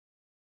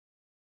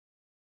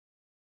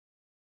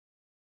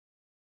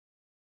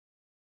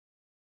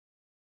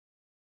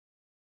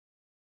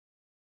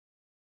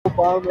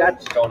Obama.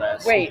 That's don't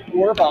ask. Wait,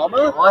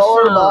 Obama?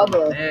 Awesome.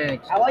 Obama.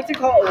 Thanks. I like to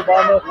call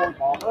Obama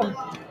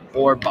Obama.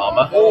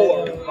 Obama.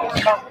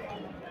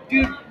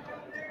 Dude.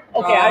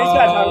 Okay, I just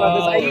gotta talk about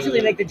this. I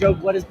usually make the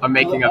joke, what is I'm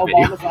making a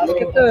Obama's video. last Look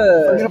name? at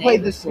the. We're gonna play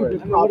this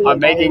stupid prop. I'm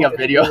making a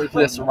video of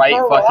this right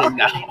fucking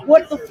now.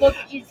 What the fuck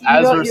is he?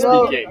 As You know- we're you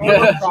know- speaking. you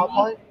know prop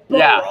hunt?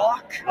 Yeah.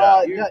 Who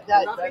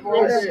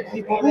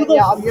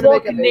the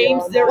fuck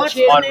names their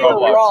kid On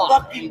Roblox. Rock?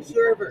 Fucking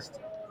server.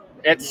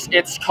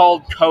 It's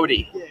called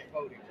Cody.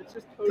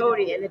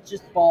 Cody, and it's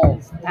just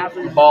balls. Half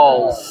of the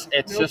Balls.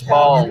 It's just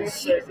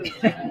balls.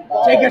 Take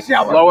a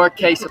shower.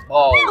 Lowercase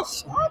balls.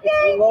 It's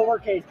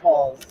lowercase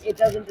balls. It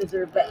doesn't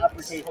deserve the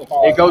uppercase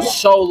balls. It goes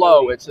so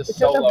low. It's just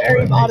so low.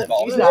 very bottom.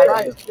 Balls. Jesus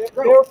Christ.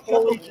 You're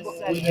fully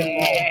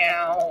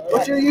Yeah.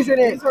 What's your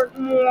username? These are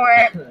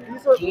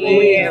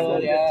fully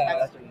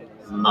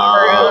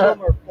All of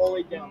them are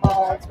fully down.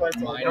 That's why it's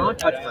Don't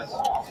touch my.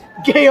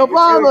 Gay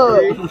Obama.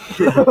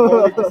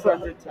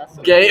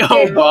 Gay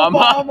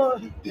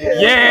Obama.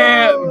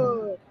 Yeah.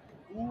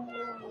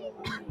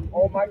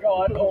 Oh my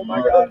god, oh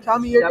my god.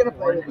 Tommy, you're gonna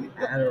play with me.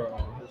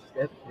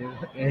 Step 2.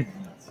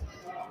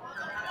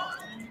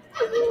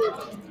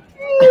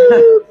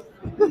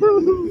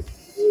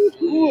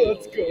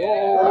 Let's go.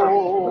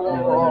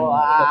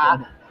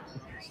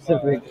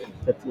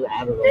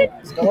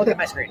 Just go look at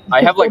my screen.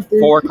 I have like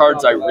 4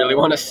 cards I really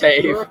want to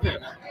save.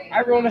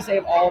 I want to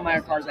save all my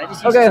cards. I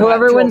just Okay,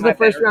 whoever wins the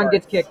first round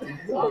gets kicked.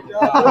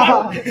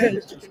 Not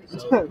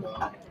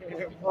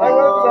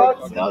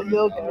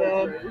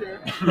milkman.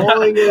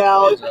 Rolling it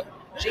out.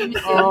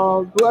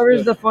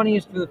 Whoever's the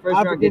funniest for the first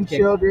round African gets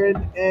kicked.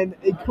 children and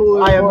a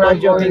cooler. I am for not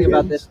joking Oregon.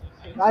 about this.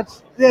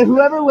 That's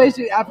whoever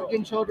wasted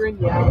African children.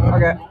 Yeah.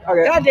 Okay.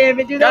 God damn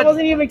it, dude. That God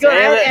wasn't even good. I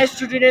damn had it.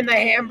 estrogen in the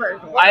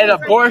hamburger. I had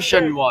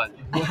abortion one.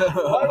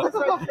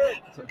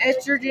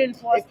 Estrogen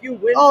plus. If you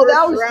win Oh, that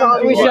first was round,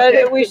 Tommy.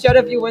 We should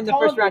if you win the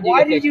first round. You Why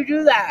get did kicked. you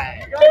do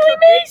that?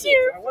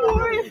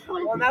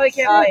 Well, now we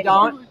can't play.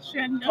 Don't.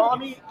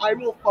 Tommy, I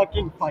will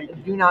fucking fight you.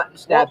 Do not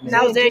stab me.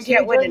 Now Zan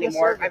can't win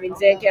anymore. I mean,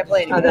 Zan can't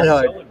play Not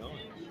anymore. that hard.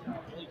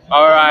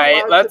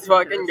 Alright, let's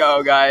fucking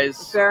go,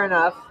 guys. Fair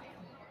enough.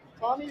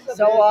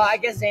 So, I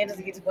guess Zan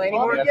doesn't get to play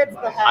anymore. Tommy gets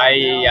the hat.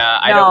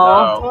 I No.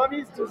 don't know.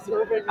 Tommy's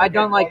deserving. I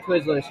don't like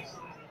Twizzlers.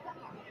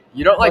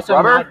 You don't like Also,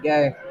 I'm rubber? not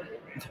gay.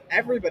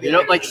 Everybody. You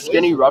don't like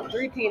skinny rubber?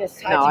 3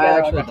 penis tied No, I together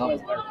actually like a don't.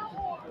 Twizzler.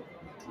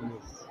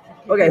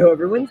 Okay,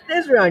 whoever wins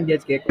this round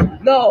gets kicked.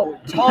 No,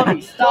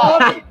 Tommy,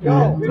 stop.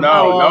 No, I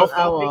no.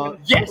 won't.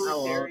 Yes.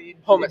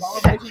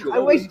 Homosexual. I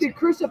wasted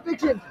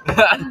crucifixion.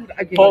 I can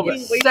get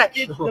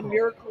Homosexual. The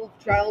miracle of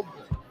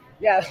childbirth.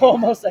 Yeah,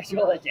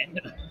 homosexual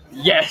agenda.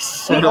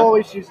 Yes. He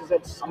always uses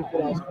that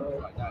stupid ass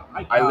card.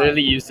 I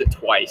literally used it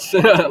twice.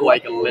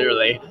 Like,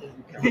 literally.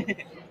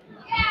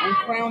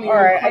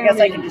 Alright, I guess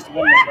I can just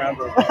win this round.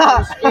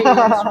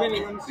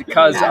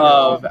 Because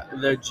of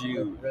the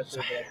Jews.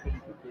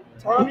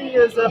 Tommy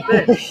is a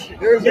bitch.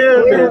 There's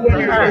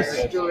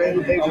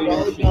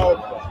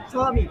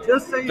Tommy,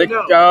 just so you The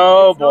know.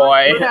 Go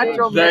Boy.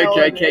 Natural The male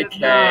KKK.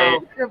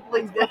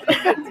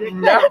 enchantment.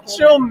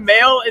 Natural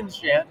male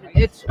enchantment.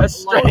 It's A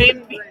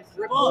straight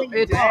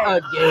It's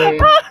a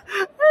game. A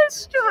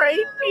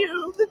straight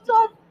view. The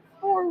top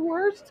 4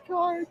 worst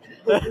cards.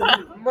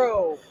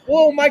 Bro.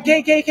 Whoa, my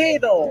KKK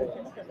though.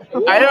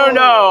 I don't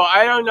know.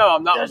 I'm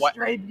not The white.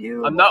 straight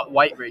view. I'm not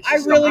white racist. I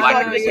really I'm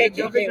black thought the racist.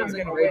 KKK was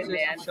gonna win,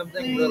 man.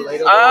 Something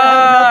relatable.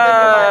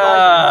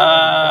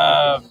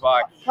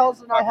 Fuck.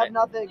 Kohlson, I have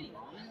nothing.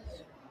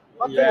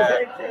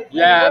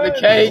 Yeah, the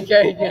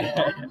KKK.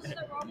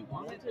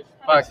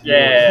 Fuck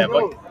yeah.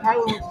 Look,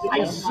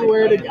 I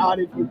swear to God,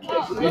 if you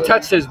kick me. you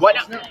touched his what?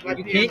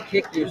 You can't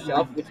kick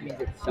yourself, which means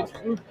it's self.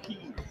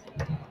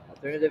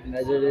 Alternative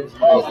measures. The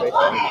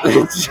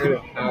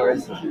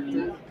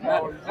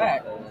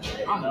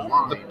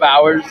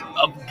powers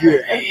of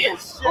gay.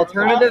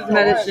 Alternative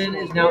medicine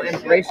is now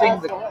embracing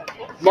the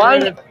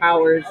Mine, alternative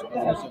powers.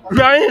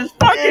 mine is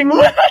fucking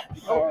lit.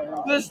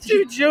 There's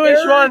 2 Jewish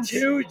There are ones.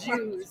 2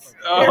 Jews.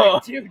 Oh. There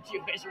are 2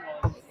 Jewish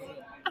ones.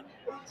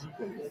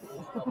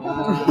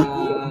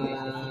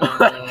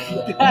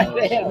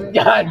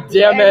 God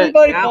damn it.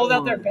 Everybody pulled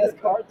out their best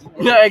cards.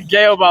 Yeah,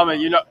 gay Obama,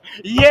 you know.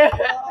 Yeah.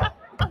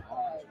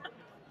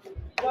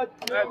 I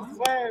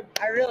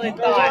really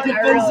thought.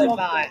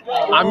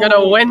 I'm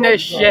gonna win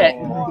this shit.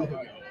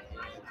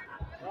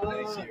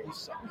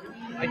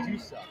 I do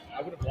suck.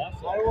 I would have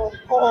lost. I will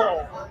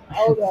pull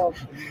out of.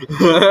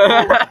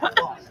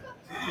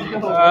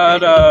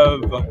 Out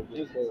of.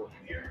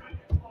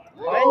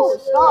 Oh,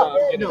 stop!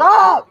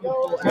 Stop!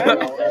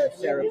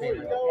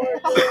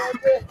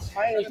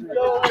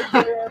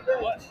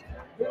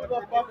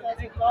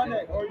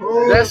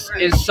 This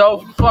is so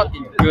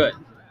fucking good.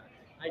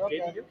 I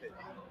did do it.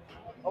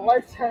 A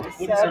lifetime of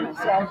sadness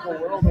out of the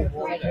world.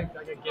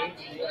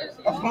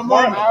 Come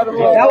on,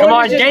 Come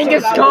on,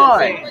 Genghis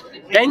Khan.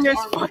 Genghis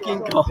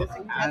fucking Khan.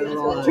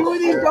 2 of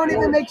these don't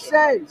even make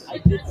sense.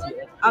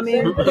 I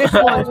mean, this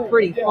one's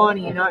pretty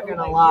funny, not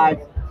gonna lie.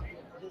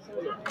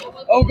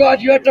 Oh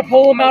god, you have to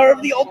pull him out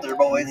of the altar,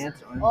 boys.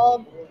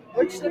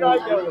 Which should I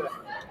go with?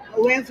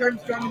 Lance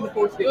Armstrong in the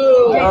fourth.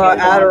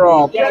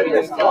 Adderall.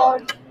 Genghis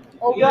Khan.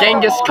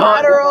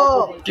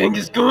 Adderall.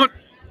 Genghis Khan.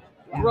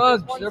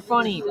 Drugs, they're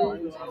funny.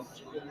 Bro,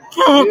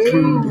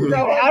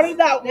 how did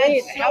that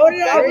win? How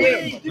did I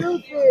win?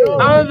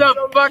 How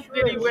the fuck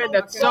did he win?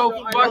 That's so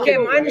Okay,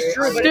 fucking mine is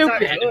true, but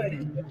stupid. it's not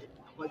good.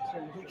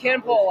 You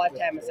can pull a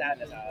lifetime of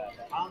sadness out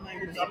of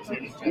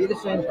Are you the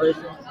same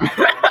person?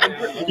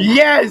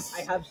 Yes!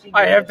 have seen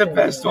I have the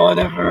best one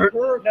ever. it.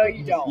 No,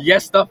 you don't.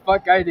 Yes, the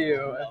fuck I do.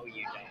 No,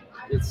 you don't.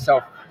 It's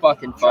so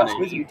fucking Trust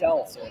me, funny. you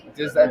don't.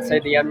 Does that say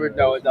the N-word?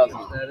 No, it doesn't.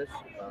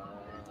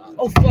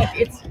 Oh fuck,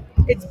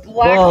 it's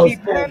black Balls.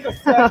 people. I'm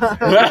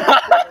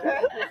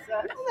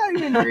not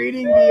even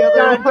reading the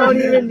other one. Don't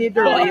even need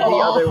to read the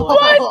other one.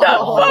 What the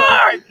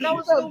fuck? That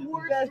was the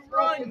worst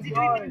run. Did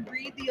you even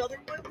read the other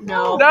one?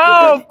 No.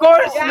 No, of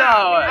course Yeah,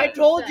 not. I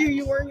told you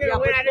you weren't gonna Yeah,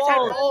 win. but I just had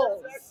balls.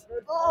 balls.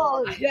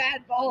 Oh, I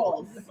had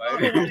balls. My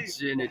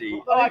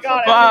virginity. Oh my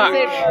god, Fuck. I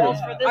didn't say balls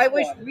for this I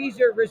wish one.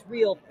 Weezer was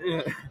real.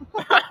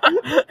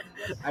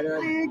 I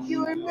don't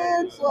vehicular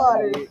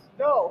manslaughter.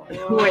 No.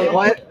 Wait,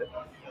 what?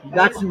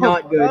 That's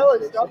not good.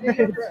 Silence, stop being a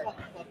prick.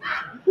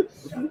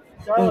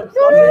 Silence,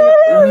 stop being a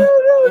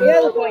prick. Yeah,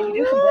 the point, you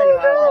do complain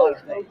about a lot of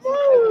things.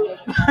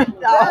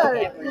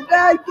 The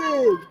bad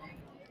kid.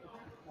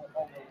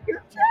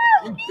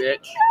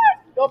 Bitch.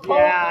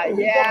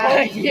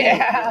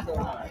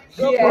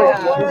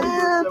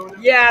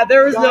 Yeah,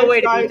 there was no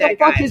way to beat What the that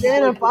fuck guy. is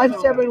Anna?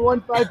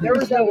 5715. There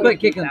was no way Quick,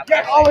 to beat kick him.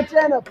 that. Oh, it's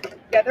Anna.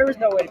 Yeah, there was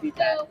no way to beat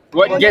that.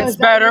 What gets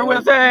better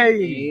with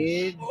age?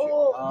 Age.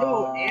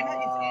 No, Anna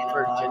is Anna.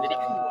 Virginity.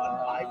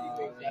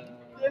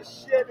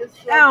 This shit is so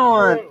That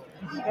one. true.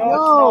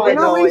 No, we're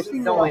not don't waste-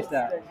 wasting don't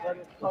that.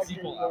 waste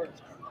that.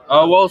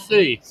 Oh, we'll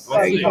see.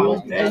 We'll see.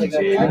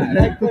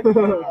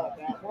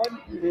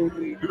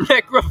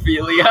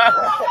 Necrophilia,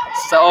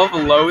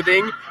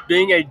 self-loathing,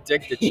 being a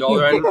dick to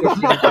children,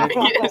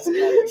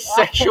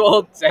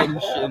 sexual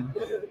tension.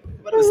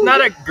 It's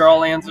not a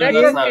girl answer.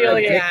 That's not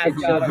Necrophilia right. has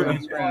got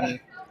a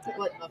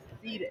But a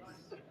fetus.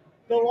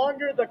 The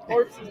longer the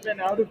corpse has been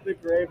out of the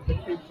grave, the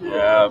creepier.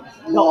 Yeah.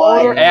 The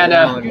older,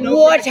 Anna.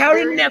 What? How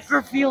did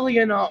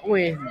necrophilia not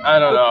win? I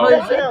don't know.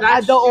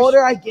 As the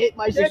older I get,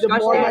 the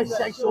more my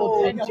disgusting.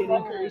 sexual tension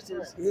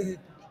increases.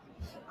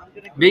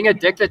 Being a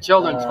dick to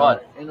children's fun.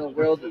 In a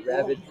world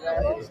ravaged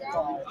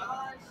by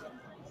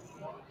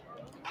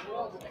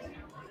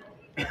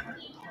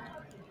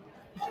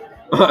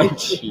Oh,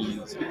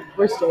 jeez.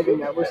 We're saving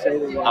that. We're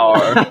saving that.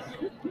 Our.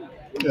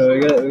 No, we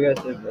got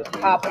to this.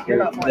 Papa, you're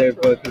not They're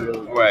both really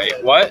Wait,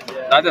 what?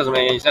 That doesn't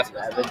make any sense.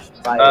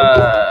 ravaged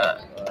by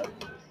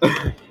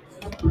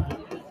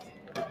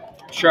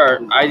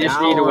Sure. I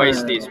just need to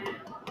waste these.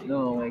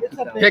 No, like keep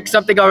that. Pick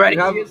something already.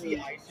 You have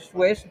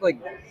Swish,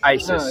 like no,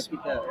 ISIS.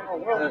 keep that.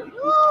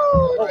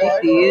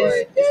 Keep these.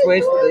 Just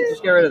waste.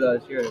 Just get rid of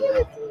those. Get rid of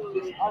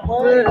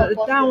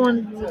those. That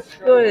one's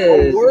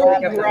good.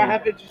 World Kept it.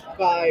 ravaged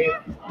by.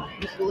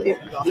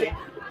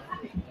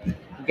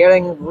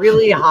 Getting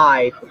really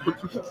high.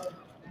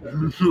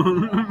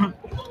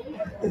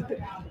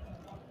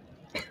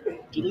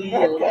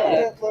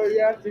 So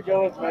you have to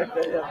go with my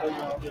favorite.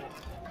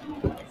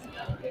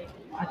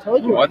 I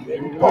told you. What?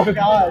 Oh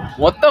God.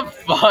 What the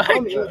fuck?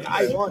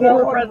 I won.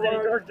 Former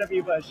President George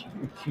W. Bush.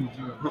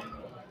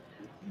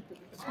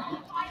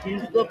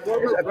 He's the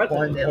former president.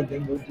 Cornell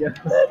Dingle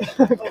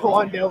Joe.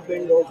 Cornell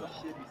Dingle.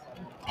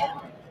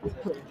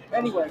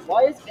 Anyway,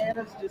 why is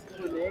Anna's just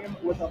her name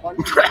with a bunch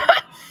of...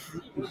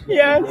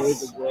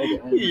 Yes.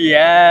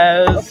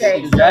 Yes.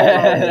 Okay.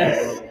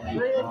 Yes.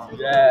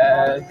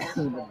 Yes.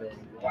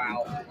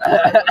 Wow.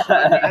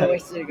 I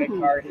wasted a good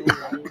card.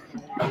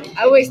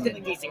 I wasted a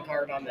decent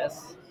card on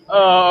this.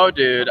 Oh,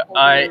 dude.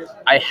 I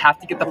have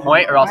to get the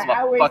point or else I'm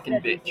a fucking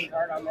bitch.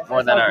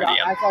 More than I already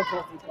am. I saw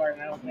Kohlson's card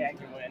and I don't think I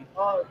can win.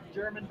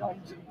 German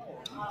dungeon.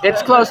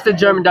 It's close to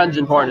German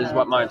dungeon porn is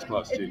what mine's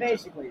close It's to.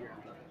 basically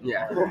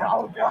Yeah.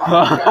 Oh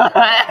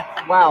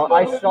God. Wow,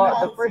 I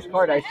saw the first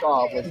card I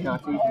saw was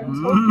Nazi.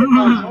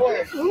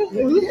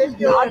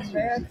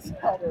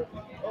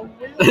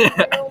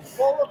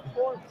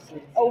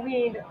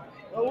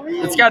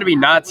 It's got to be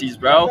Nazis,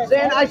 bro.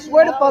 Zan, I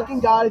swear to fucking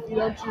God, if you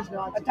don't choose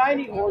Nazi. a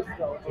tiny horse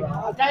though.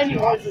 A tiny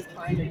horse is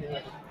tiny.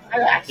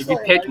 If you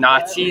pick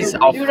Nazis,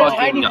 I'll Dude, a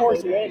tiny fucking.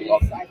 horse wins.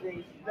 I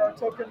think.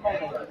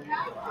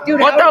 Dude,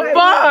 What how the did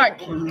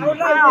fuck? How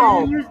did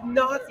I use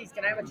Nazis?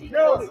 Can I have a cheat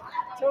No, code?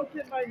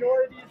 token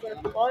minorities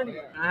are funny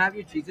I have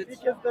you cheese it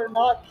because they're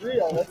not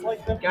real. It's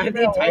like the Can I have the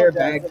female entire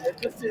orgasm. bag?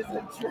 It just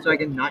isn't true. so I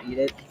can not eat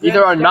it.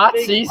 Either are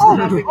Nazis.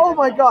 Oh, oh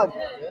my God.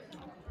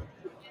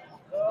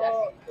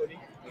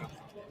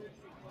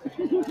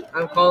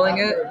 I'm calling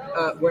it.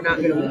 We're not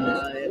gonna win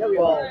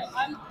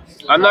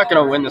this. I'm not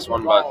gonna win this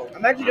one, but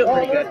I'm actually doing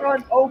pretty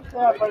good. Oh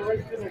crap, I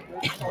wasted it.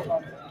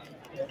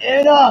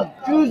 Anna,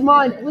 choose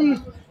mine, please.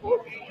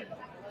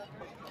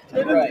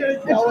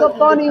 It's the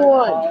funny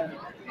one.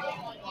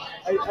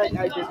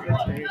 I did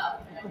mistake.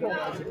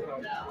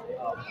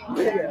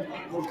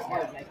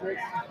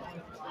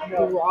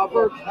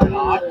 Robert.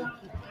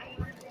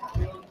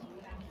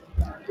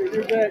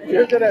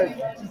 You're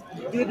gonna.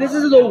 Dude, this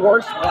is the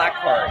worst black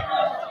card.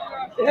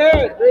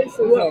 Yeah,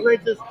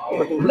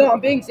 racist. No, I'm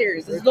being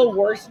serious. This is the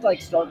worst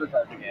like starter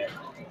card to get.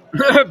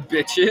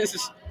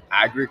 Bitches.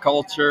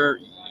 Agriculture.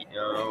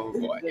 Oh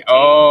boy.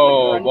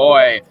 Oh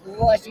boy.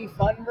 Slushy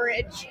Fun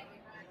Bridge.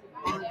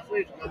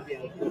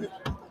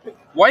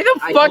 Why the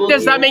fuck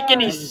does that make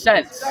any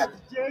sense?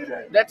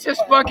 That's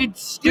just fucking Dude,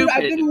 stupid.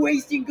 I've been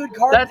wasting good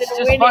cards That's and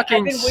just winning. fucking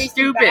I've been wasting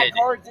stupid. bad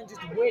cards and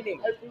just winning.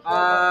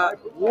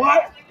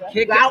 What?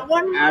 Kick That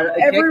one?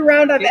 Every Every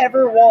round I've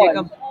ever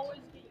won.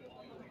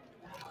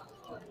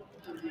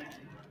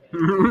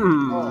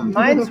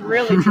 Mine's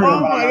really true. Oh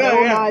my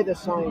god, yeah. The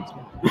science.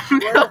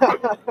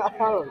 I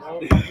don't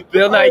know.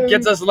 Bill Knight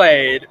gets us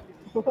laid.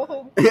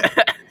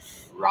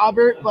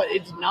 Robert, but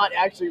it's not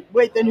actually.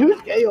 Wait, then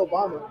who's Gay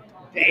Obama?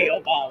 Gay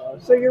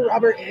Obama. So you're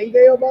Robert and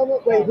Gay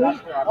Obama? Wait, who's?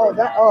 Oh,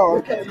 that. Oh,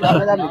 okay.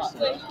 That makes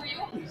sense.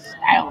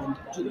 Alan.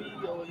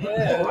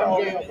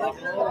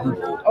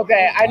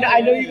 Okay,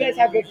 I know you guys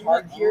have good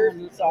cards here,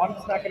 so I'm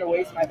just not gonna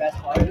waste my best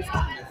cards.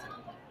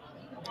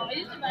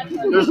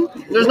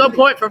 There's no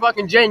point for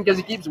fucking Jane because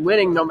he keeps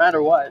winning no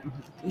matter what.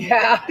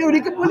 Yeah, dude,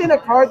 he could put in a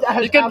card that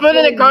has. You could put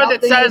in a card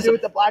that says.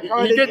 with the black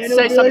card You could and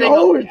say it'll be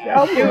something.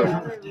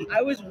 Like,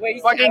 I was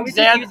wasting. Fucking I was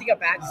just using a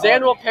bad card.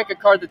 Zan will pick a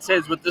card that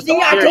says with just a See,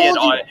 I period told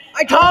on you. it.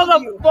 I How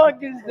told the you.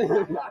 fuck is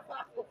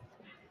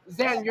this?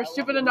 Zan, you're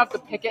stupid enough to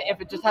pick it if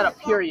it just had a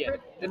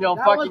period. Then you'll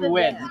fucking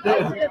win.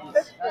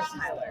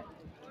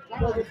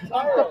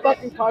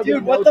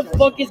 Dude, what the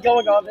fuck is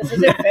going on? This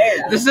isn't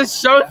fair. This is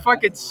so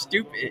fucking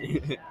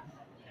stupid.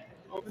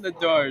 Open the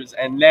doors,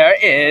 and there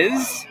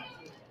is.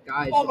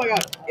 Guys, oh my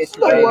god, it's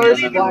the raining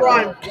worst on the even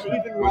black rhyme.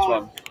 Even Which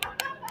one?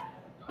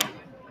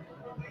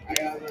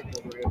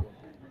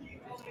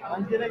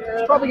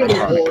 It's probably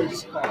gonna be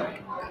boys.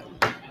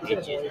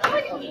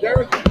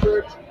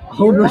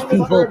 Homeless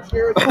people.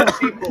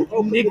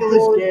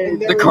 Nicholas Cage.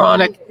 The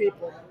Chronic.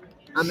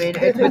 I mean,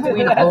 it's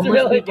between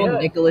homeless people,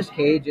 Nicolas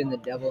Cage, and the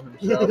devil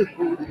himself.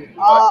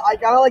 I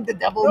kind of like the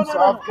devil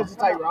himself because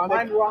it's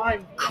ironic.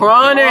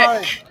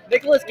 Chronic.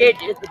 Nicholas Cage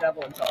is the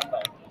devil himself,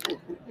 though.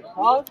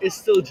 Huh? It's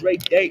still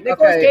Drake Day.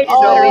 Nicholas Okay, Cage is so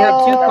we better.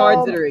 have two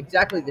cards that are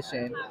exactly the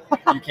same.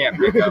 You can't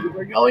pick up.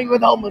 We're going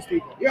with homeless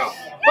people. Yeah.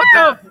 What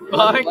the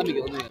fuck?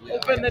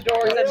 Open the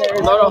doors and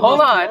there's. No,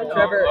 hold on.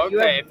 Trevor, you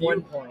Okay, have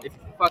 1 point. if you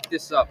fuck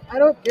this up, I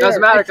don't care.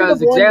 doesn't matter I should've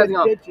because won Xan's with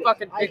gonna bitches.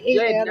 fucking I pick hate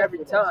Jaden Anna every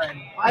for this.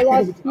 time. I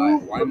lost two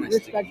Why am I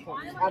respect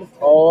points out of 10.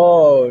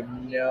 Oh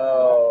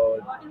no!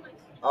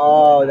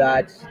 Oh,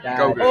 that's that.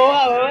 Go, It's Greg. a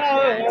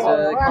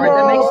card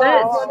that makes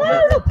sense.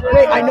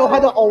 Wait, I know how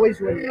to always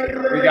win.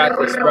 We got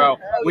this, bro.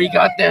 We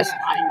got this.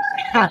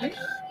 I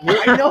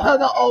know how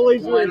to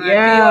always win.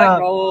 Yeah.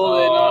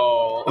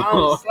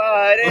 Oh.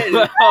 sliding.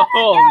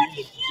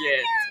 Holy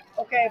shit.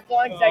 Okay,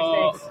 flying sex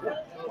snakes.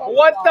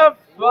 What the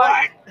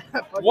fuck?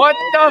 What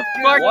the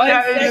fuck?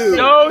 That is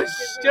so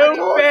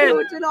stupid.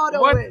 It's an auto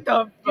What win.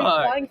 the Dude,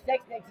 fuck? flying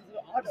sex snakes is an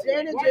auto Xan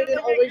win. and Jaden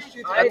always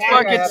shoot. That's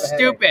fucking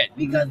stupid.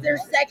 Because they're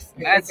sex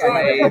snakes. That's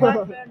right.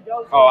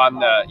 Oh, I'm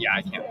the. Yeah,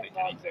 I can't pick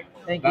anything.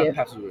 Thank you.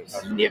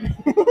 Absolutely.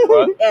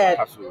 What?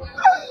 Absolutely.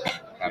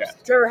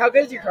 Trevor, how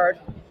good is your card?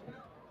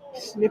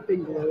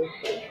 Snipping glue.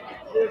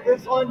 Dude,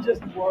 this one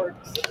just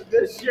works.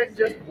 This shit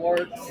just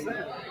works.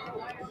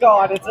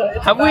 God, it's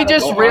Have we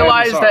just Oh,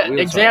 realized I'm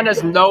that sorry. Xan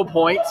has no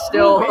points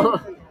still?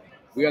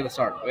 We are the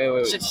start.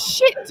 Wait.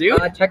 Shit, dude.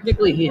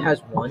 Technically, he has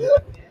 1.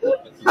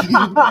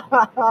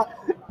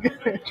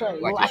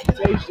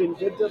 Relaxation.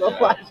 Good to the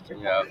last.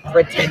 Yeah.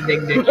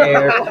 Pretending to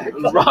care.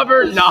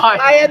 Robert not.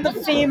 I had the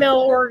female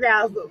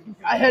orgasm.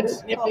 I had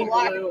snipping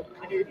glue.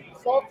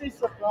 Salty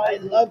surprise.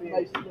 I love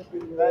my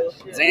snipping glue.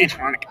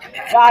 Xanitronic.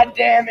 God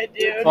damn it,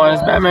 dude. Come on,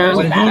 it's Batman.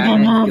 What is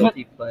Batman's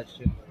guilty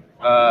pleasure?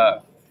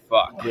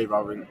 Fuck. Great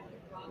Robert.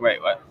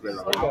 Wait, what? Great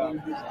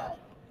Robert.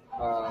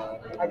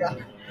 I got.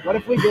 What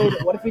if we did?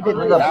 What if we did?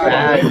 One of the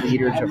bad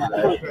leaders of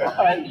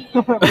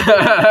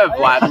Russia.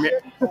 Vladimir.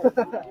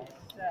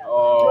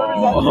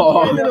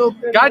 Oh.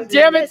 God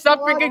damn it,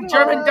 stop picking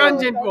German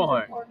Dungeon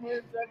Boy.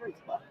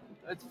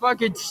 That's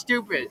fucking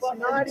stupid.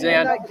 Not even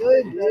Xan. that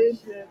good, dude.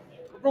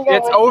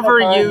 It's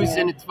overused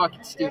and it's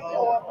fucking stupid.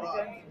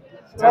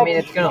 I mean,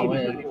 it's gonna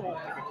win.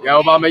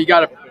 Yo, Obama,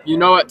 you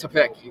know what to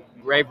pick.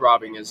 Grave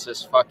robbing is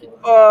just fucking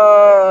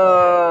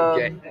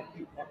gay.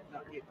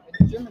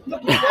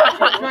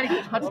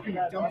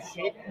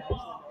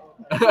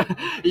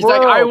 He's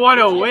like, I want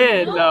to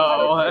win,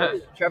 though.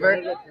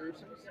 Trevor?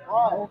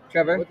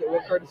 Trevor?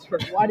 What card is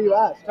yours? Why do you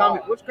ask? Tommy,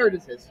 which card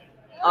is his?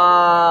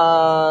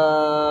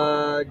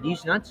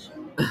 These nuts?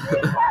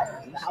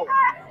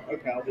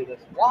 Okay, I'll do this.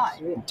 Why?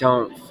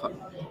 Don't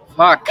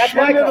fuck. That's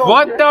my card.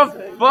 What the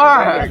Yes,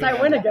 fuck? I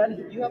win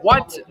again. You have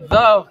What the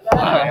fuck?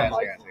 Yes.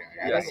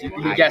 Yes,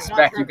 you guess,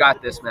 Beck. You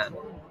got this, man.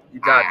 You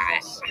got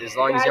this. As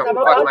long as you don't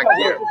fuck my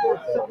gear.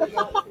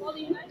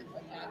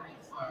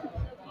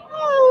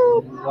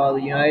 While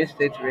the United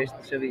States erased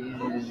the Soviet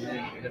Union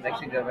and the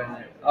Mexican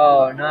government.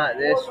 Oh, not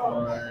this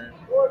one.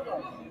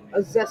 A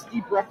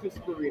zesty breakfast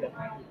burrito.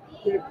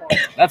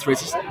 That's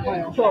racist.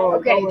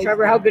 Okay,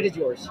 Trevor, how good is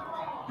yours?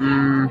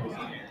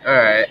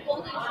 Alright.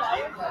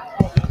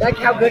 Like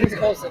how good is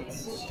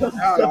Kohlson's?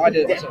 I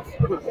did it myself.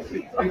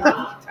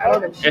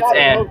 It's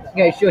Ann.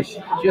 Okay, shush.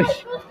 You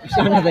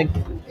saw nothing.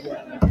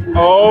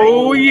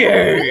 Oh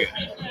yeah!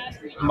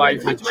 My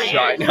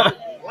vagina.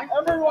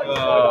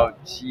 Oh,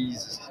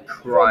 Jesus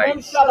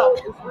Christ. Shut up.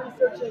 It's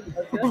researching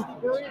against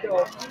burrito.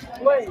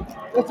 Wait,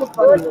 it's a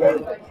funny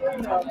word.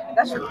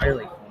 That's really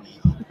funny.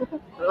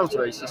 That was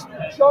racist.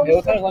 Show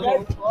me some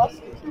dead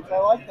prostitutes. I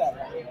like that.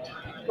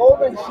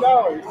 Golden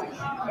showers and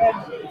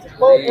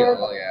clover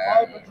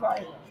my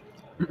vagina.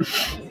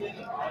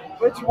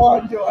 Which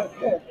one do I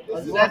pick? A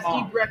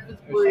zesty breakfast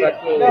burrito.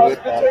 Respectfully, No,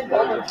 it's between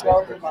golden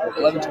showers and my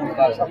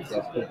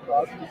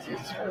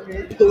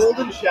 11:25.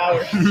 golden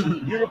showers.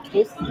 You're a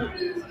pussy.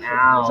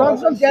 Ow.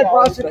 Some dead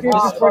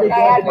prostitutes is pretty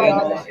good.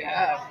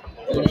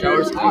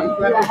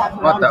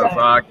 What the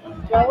fuck?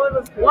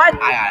 What?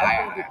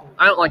 I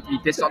don't like to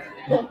eat this up.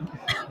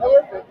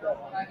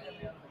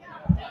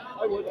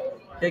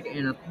 Take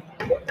Anna.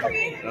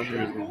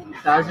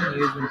 1,000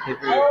 years when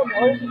paper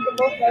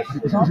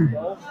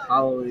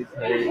probably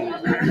paid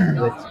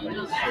with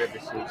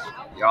services.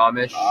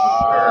 Yamish.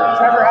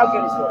 Trevor, how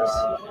good is yours?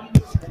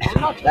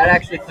 That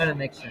actually kind of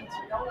makes sense.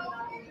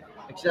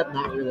 Except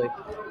not really.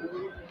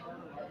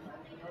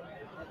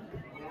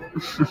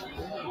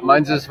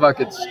 Mine's just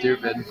fucking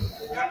stupid.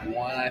 When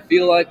I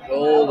feel like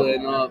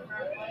rolling up,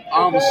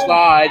 I'm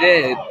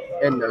sliding.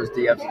 In those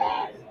DMs.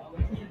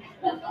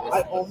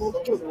 I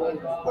almost put one.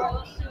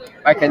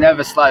 I can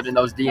never slide in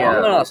those I'm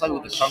gonna DMs. slide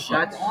with the chunk.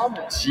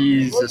 That's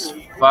Jesus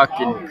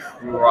fucking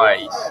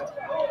Christ.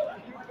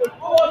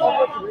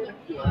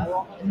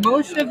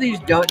 most of these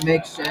don't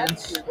make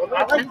sense.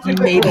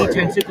 Maybe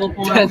tentacle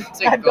porn.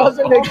 That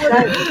doesn't make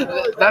sense.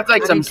 That's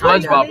like some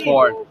SpongeBob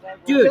porn.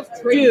 Dude,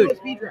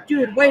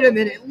 wait a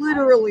minute.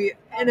 Literally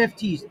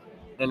NFTs.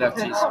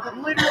 NFTs.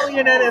 Literally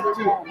an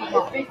NFT.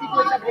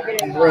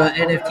 Bruh,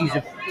 NFTs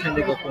of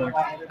tentacle porn.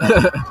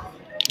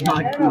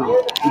 Not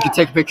cool. You can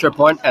take a picture of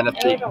porn,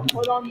 NFT.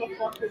 Put on the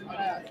fucking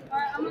mask.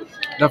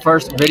 The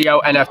first video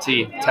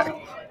NFT.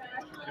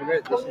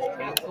 This is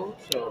painful,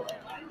 so.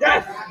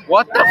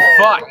 What the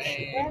fuck?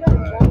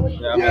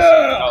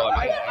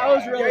 I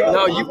was really.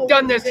 No, you've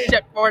done this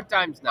shit 4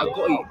 times now. I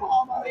got you, bro.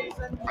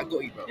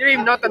 You don't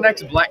even know what the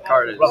next black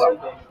card is. Brother. You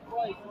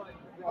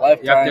have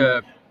Lifetime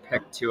to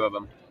pick 2 of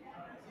them.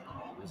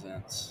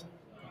 presents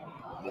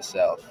the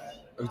South.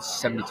 It's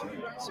 72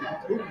 minutes.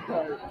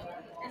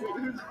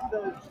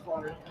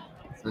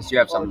 Unless you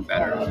have something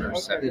better for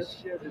 7.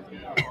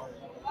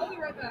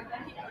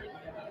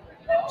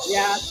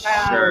 Yeah.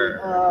 Sure.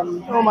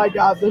 Oh my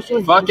God, this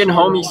was Fucking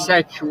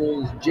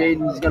Homiesexuals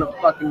Jaydin's gonna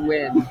fucking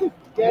win.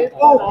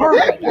 Oh,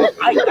 perfect.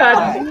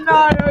 That's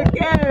not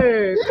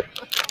okay.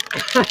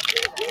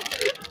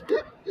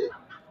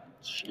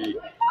 Shit.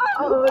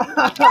 Oh.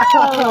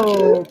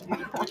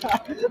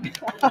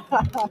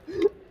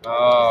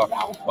 Oh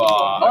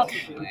fuck.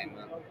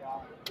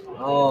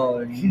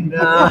 Oh no.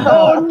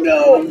 Oh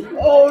no!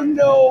 Oh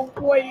no!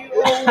 Wait,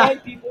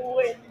 white people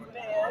win,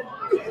 man.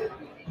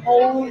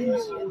 Holy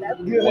shit,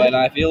 that's good. When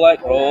I feel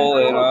like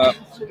rolling up,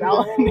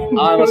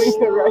 I'm a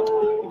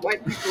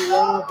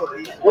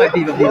White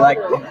people be like,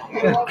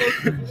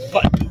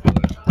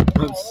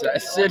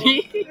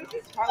 Obsessity?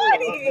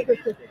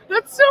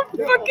 That's so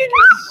fucking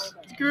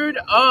screwed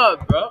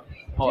up, bro.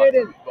 Hold on.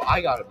 Jaydin,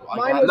 I got it. Bro. I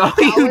mine got was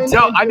No, you Alan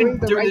don't. I've doing been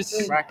the doing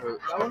right this.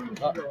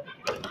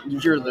 thing.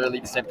 You're literally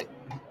the same thing.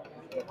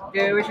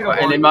 yeah, we should And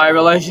have in my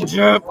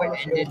relationship.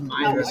 ended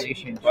my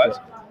relationship.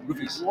 What?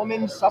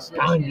 Woman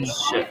suspect.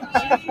 Shit.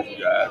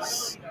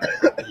 Yes.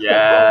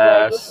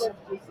 Yes.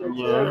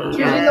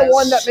 Choosing the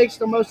one that makes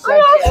the most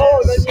sense.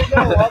 Oh, then you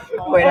know.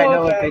 Wait, I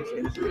know what makes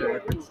sense.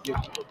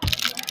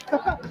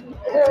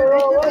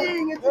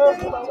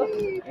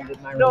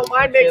 No,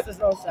 mine makes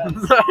no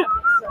sense.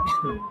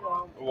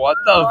 What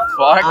the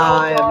fuck?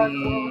 I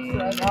mean,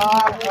 You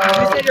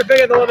said you're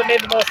bigger than the one that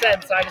made the most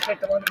sense, so I just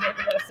picked the one that made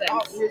the most sense.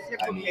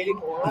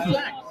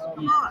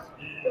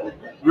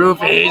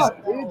 Roofies.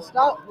 Dude,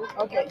 stop.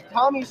 Okay,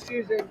 Tommy's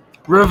choosing.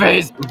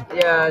 Roofies.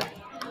 yeah,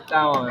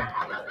 that one.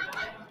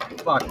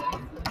 Fuck.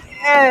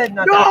 And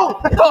not No!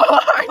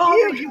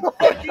 You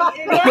fucking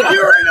idiot!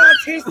 You're an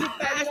autistic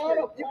bastard!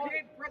 You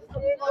can't press the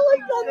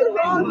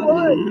fucking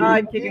one.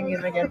 I'm kicking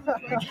him again.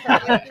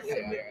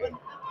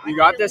 You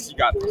got this? You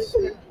got this.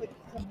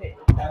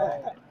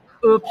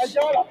 Oops. I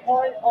got a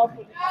point off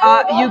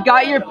of You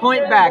got your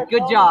point back.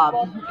 Good job.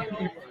 Why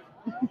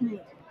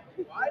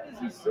does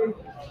he say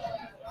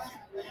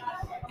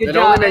Good It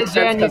job, only makes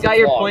sense Jan. You 'cause got it's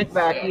your long. point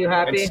back. You And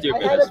happy?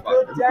 stupid I had as a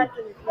good fuck. jack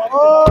and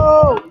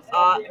oh! No,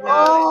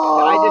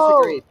 I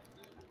disagree.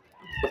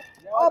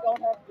 No, I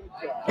don't have good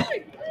jack.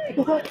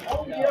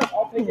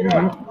 I'll take it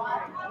out.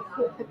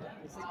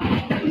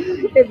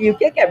 If you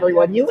kick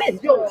everyone, you win.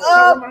 Come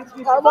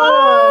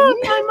on!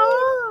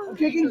 I'm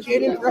kicking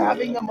Jaydin for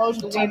having the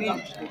most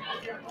winning.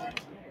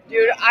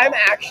 Dude, I'm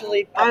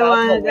actually I about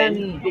wanted to win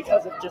them.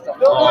 because of just a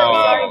Bill Oh.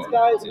 Matt signs,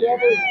 guys.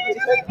 Whoever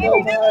takes Bill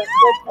Matt,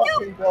 go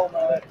fucking Bill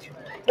Matt.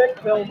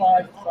 Pick Bill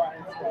Nye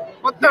science guy.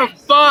 What the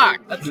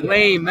fuck? That's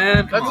lame,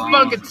 man. That's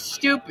fucking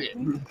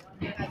stupid.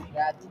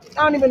 I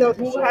don't even know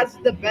who has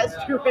the best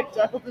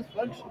erectile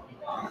dysfunction.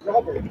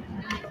 Robert.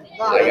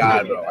 I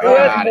got it, bro. I Who has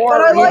got it. more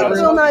But I like readers?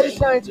 Bill Nye the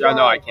Science Guy. Yeah,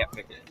 no, I can't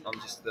pick it. I'm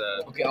just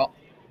the. Okay,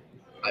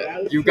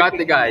 You got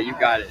the guy. You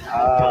got it. He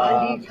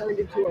turned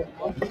into a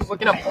monkey.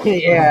 Looking up.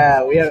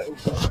 yeah, we have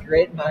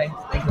great minds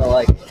think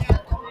alike.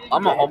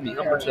 I'm a homie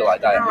number 2. I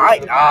die.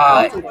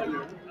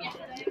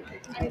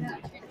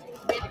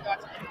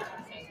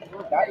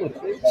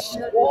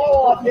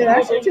 Oh, it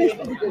actually tastes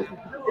pretty good.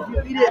 If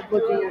you eat it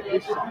looking at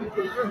this side.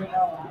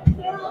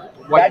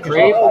 White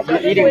grape?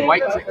 You're eating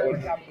white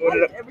grape.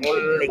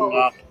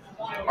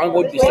 I'm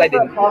going to decide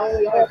it.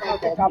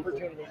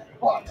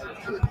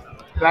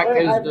 Beck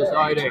is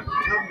deciding.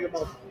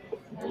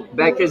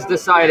 Beck is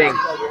deciding.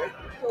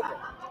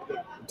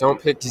 Don't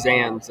pick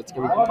Xans. It's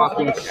gonna be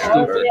fucking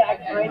stupid.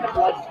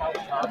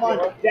 Come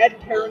on, dead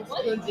parents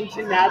turns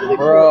into Natalie.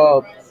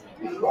 Bro.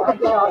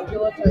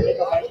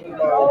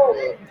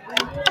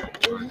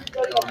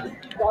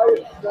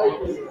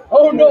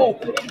 Oh no!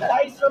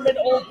 Dice from an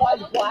old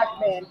wise black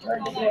man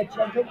turned into a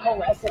gentle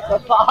caress of the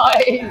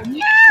thighs.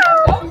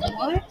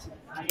 What?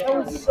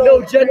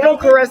 No, gentle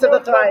caress of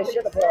the thighs.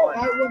 Should have won.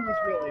 That one was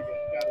really good.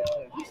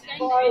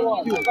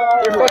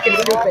 You're fucking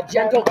stupid.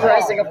 Gentle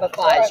caressing of the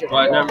thighs.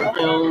 What never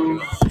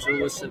fails to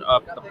listen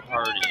up the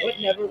party.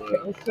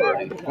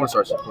 Porn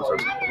stars.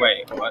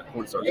 Wait, what?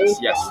 Porn stars.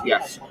 Yes.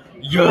 Yes.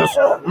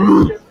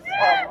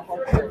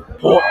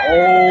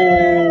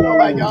 Oh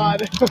my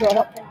god.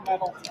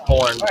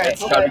 Porn.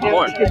 It's gotta be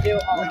porn.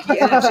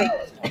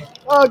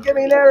 Oh, give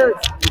me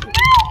nerds.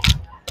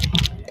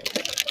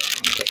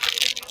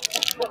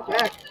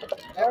 Jack.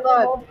 Come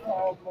on.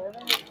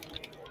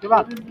 Come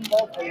on. That's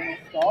it.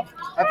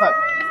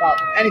 Stop.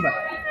 Anybody.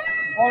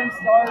 Porn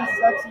stars,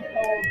 sexy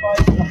pillow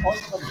advice, the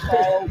host of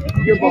style.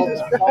 You're both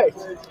right.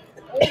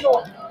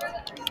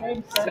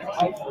 Same-sex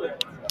isolate.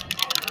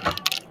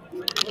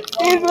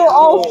 These are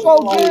all so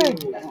good.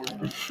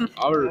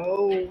 Our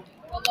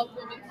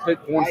pick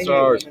porn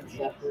stars.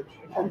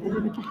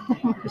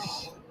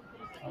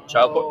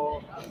 Child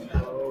porn.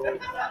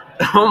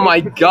 Oh my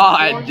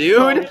god,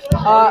 dude. These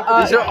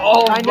are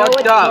all I know fucked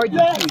it's up. hard to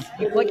choose.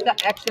 You click the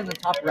X in the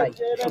top right.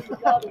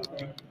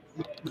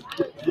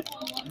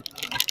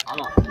 I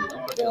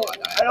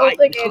don't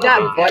think See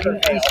that button?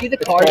 You see the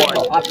card in the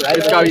top right?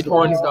 It's gotta be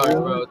porn stars,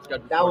 bro. It's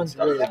gotta be That porn one's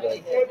stars. really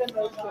good.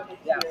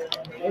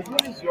 Which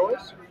one is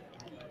yours?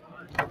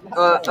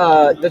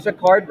 There's a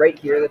card right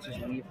here that's just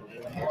leave.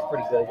 It's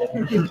pretty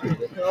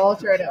good. I'll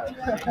try it out.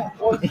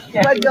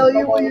 Can I tell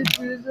you when you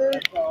choose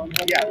it?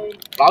 Yeah.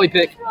 Bobby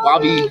pick.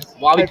 Bobby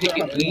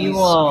picking, please. You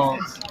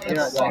won't. You're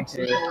not going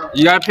to.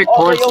 You gotta pick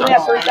porn You only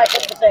have stars. 3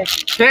 seconds to pick.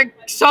 Pick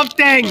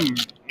something!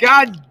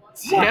 God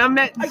damn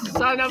it,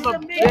 son of a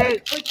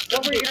bitch!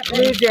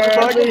 Loser.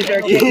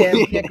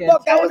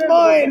 Fuck, that was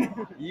mine!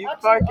 You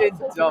fucking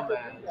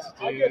dumbass,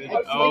 dude.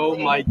 Oh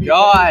my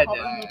god.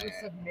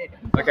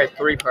 Okay,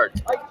 3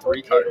 cards.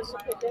 3 cards.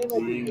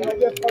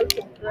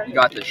 You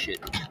got this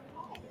shit.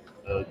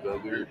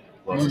 Yogurt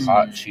plus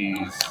hot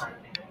cheese.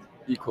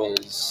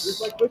 Equals.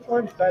 Like, which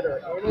one's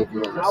better?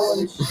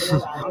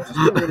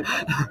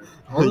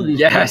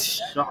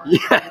 Yes.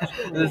 Yeah.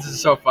 This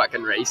is so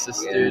fucking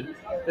racist, dude.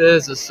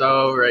 This is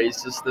so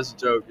racist. This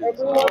joke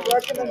is.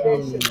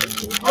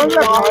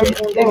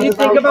 If you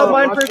think about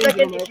mine for a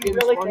second, if you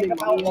really think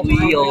about what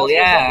Wheel,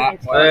 yeah.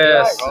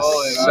 This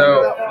is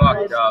so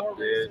fucked up,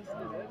 dude.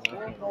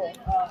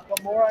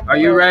 Are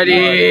you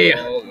ready?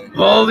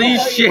 Holy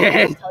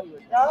shit!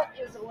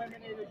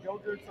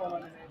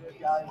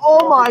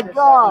 Oh my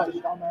god!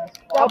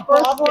 That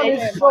first one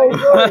is so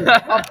good!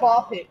 a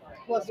pop it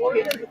plus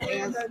kids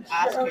and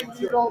ass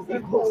cancer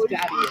equals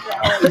daddy.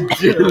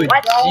 Dude,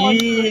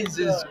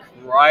 Jesus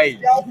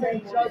Christ.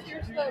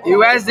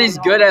 Who has these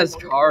good ass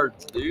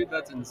cards, dude?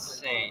 That's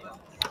insane.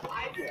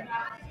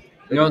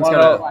 No one's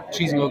gonna.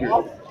 Cheese and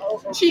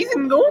yogurt. Cheese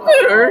and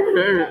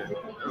yogurt.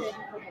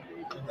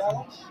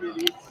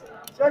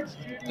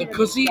 The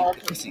pussy.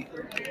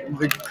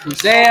 The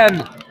Xan.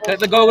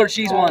 The yogurt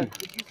cheese one.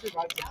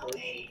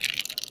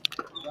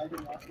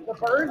 The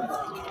birds?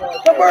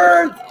 The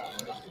birds!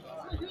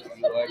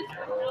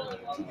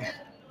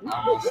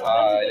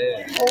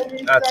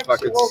 That's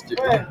fucking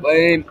stupid.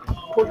 Lame.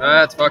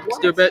 That's fucking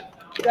stupid.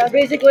 That's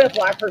basically a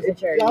black person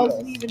charity.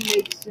 Doesn't even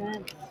make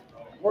sense.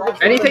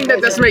 Anything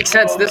that doesn't make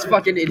sense, this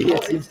fucking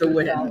idiot seems to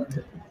win.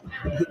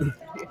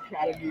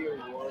 Academy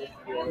Award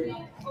for it.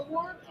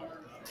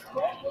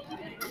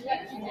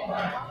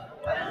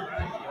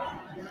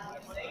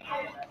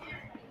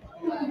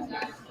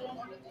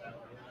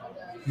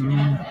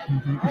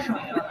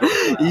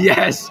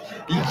 Yes,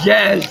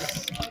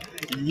 yes,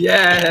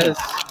 yes.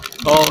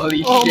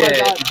 Holy Oh my shit.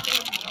 god.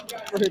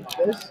 For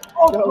this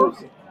goes.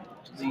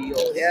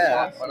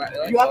 Yeah.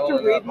 You have to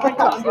read my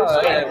comments.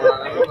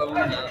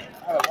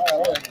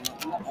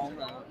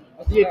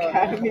 The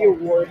Academy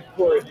Award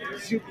for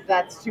Soup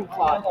That's Too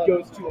Hot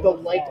goes to The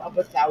Light of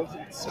a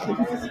Thousand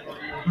Suns.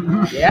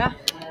 Yeah?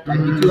 Might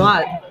be too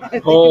hot.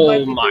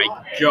 Oh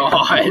my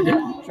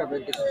god. Trevor,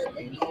 this is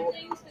painful.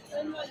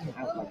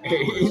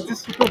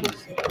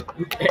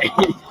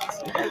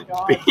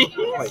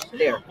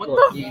 There. What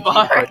Look, the you can see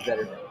fuck? part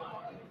better.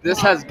 This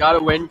has got to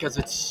win because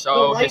it's so The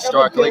light of a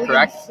historically billion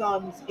correct.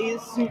 Suns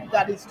is soup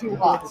that is too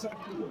hot.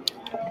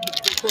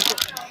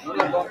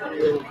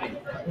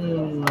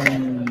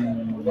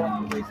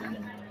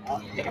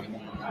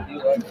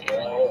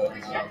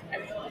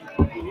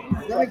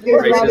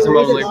 Racism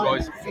only,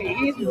 boys.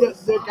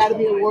 The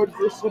Academy Award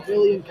for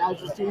civilian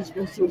casualties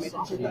goes to a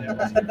soccer game.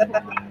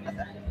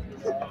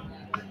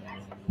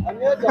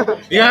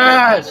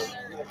 Yes!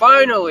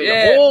 Finally!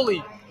 Yeah.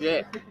 Holy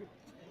shit.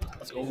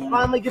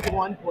 Finally get the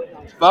 1 point.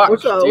 Fuck,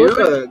 What's a dude.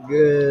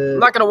 good? I'm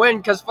not gonna win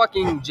because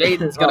fucking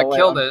Jaden's gonna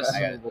kill this.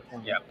 unfathomable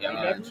point. Yep.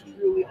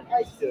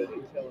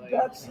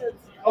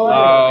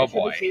 Oh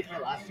boy. My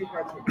last 2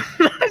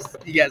 cards.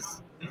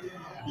 Yes.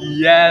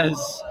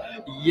 Yes.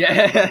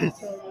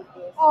 Yes.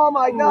 Oh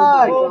my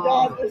god! Oh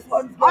god, this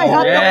one's I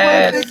had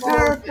Yes. the perfect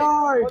pair of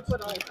cards!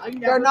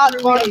 They're not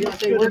funny.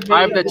 They were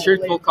I have the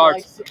truthful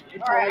cards.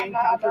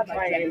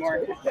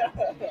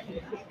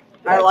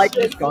 I like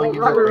Just going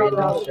into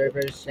random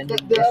servers, sending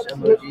this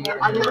emoji.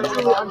 I never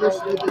really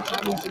understood the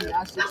Chinese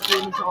gymnastics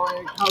game until I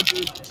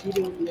encountered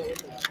cheating in the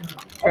Olympics.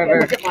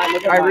 Trevor,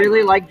 I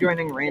really like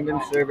joining random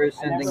servers,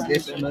 sending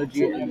this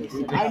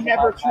emoji. I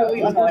never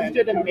truly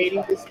understood a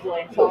mating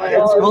display until I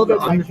It's called the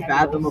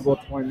unfathomable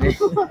torment.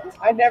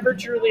 I never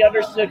truly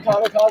understood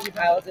kamikaze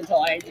pilots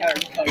until I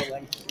encountered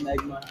cuddling.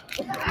 Smegma.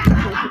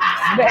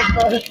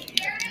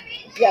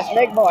 Yes,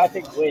 Smegma I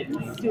think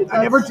wins. Dude,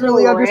 I never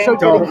truly understood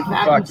getting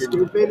fat and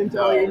stupid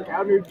until I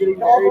encountered getting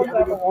married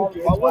having a few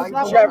kids. What was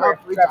that? Trevor.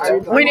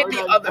 Point at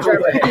the other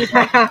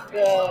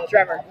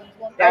Trevor.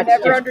 I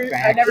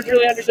never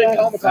truly understood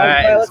kamikaze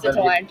pilots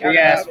until I encountered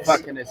Yes, those.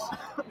 fucking is.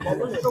 What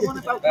was the one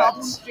about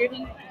problems,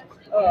 Jaydin?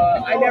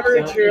 I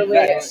never truly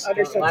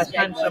understood. Last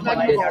time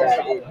someone did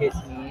that, it hit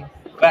me.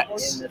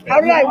 How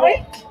did I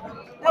win?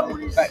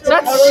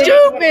 That's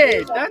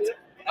stupid! That's.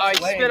 I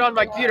spit on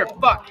my computer.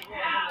 Fuck.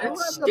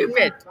 That's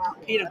stupid.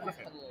 You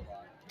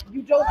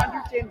don't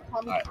understand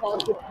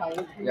kamikaze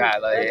pilots. Yeah,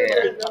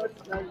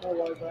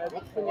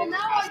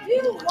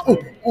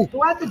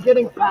 Who had the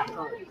getting fat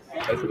card?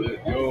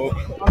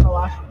 On the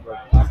last one.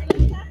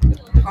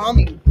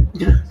 Tommy,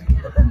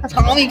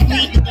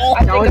 please. I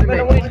think I'm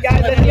gonna win,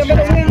 guys. I think I'm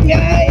gonna win,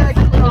 guys.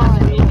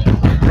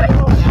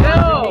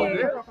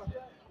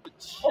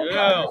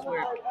 Chill.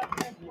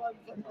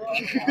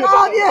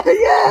 Oh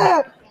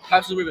yeah.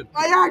 Absolutely.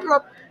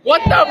 Niagara.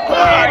 What the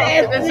fuck?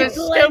 This is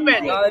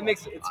stupid. No, that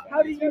makes it.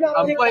 How do you not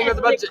I'm think playing with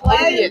a bunch of I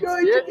am idiots,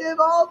 going dude. to give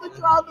all the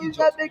trophies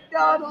at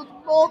McDonald's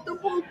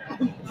multiple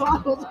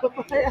bottles of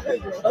Niagara.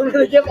 I'm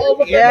gonna give all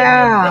the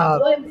Yeah.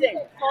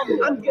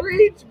 I'm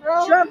great,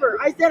 bro. Trevor,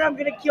 I said I'm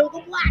gonna kill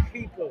the black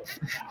people.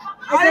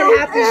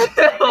 I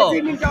said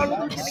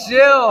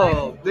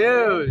Chill,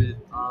 dude.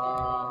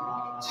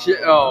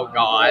 Oh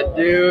god,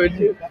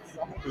 dude.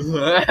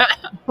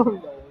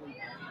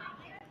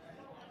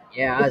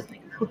 Yeah, I was thinking.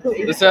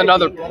 This is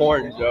another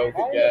porn joke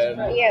again.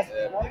 Yes.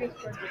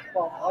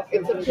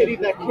 It's a pity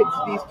that kids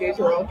these days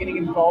are all getting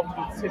involved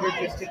in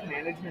synergistic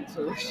management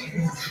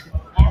solutions.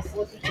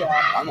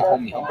 I'm a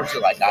homie.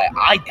 Until I die,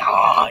 I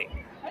die.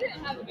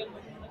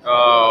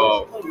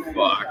 Oh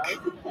fuck.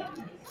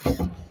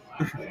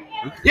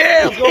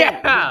 Yeah, let's go.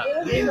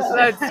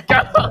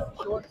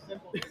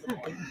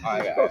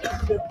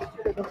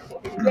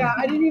 Yeah,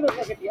 I didn't even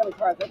look at the other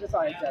cards. I just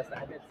saw it just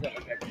that.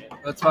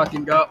 Let's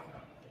fucking go.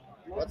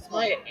 What's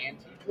my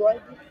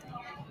anti-drug?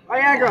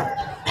 Viagra!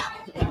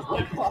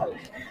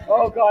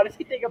 Oh god, if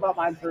you think about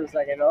mine for a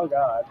second, oh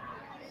god.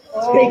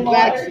 Take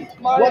back.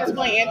 What's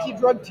my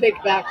anti-drug?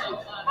 Take back.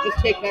 Just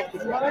take back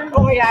this one.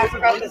 Oh yeah, I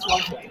forgot this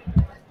one.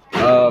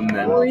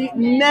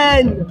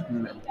 Men.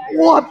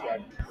 What?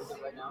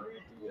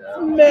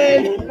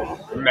 Men.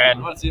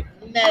 Man. Alright,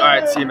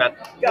 see you, man.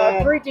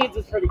 God, preteens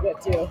is pretty good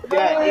too.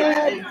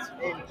 Yeah, it's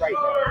right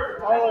there.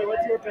 Tyler,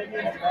 what's your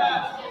opinion?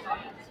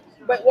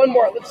 But one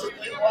more. Let's just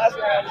play the last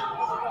round.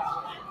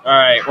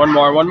 Alright, one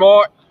more.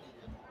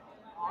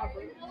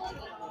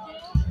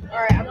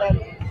 Alright, I'm done.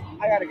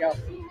 I gotta go.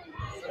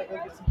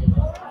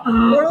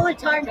 We're only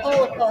timed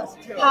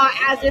Holocaust too.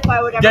 As if I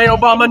would ever. Gay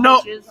Obama,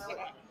 no.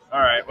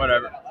 Alright,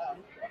 whatever.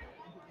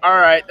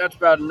 Alright, that's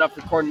about enough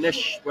recording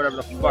this, whatever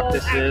the fuck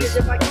this is.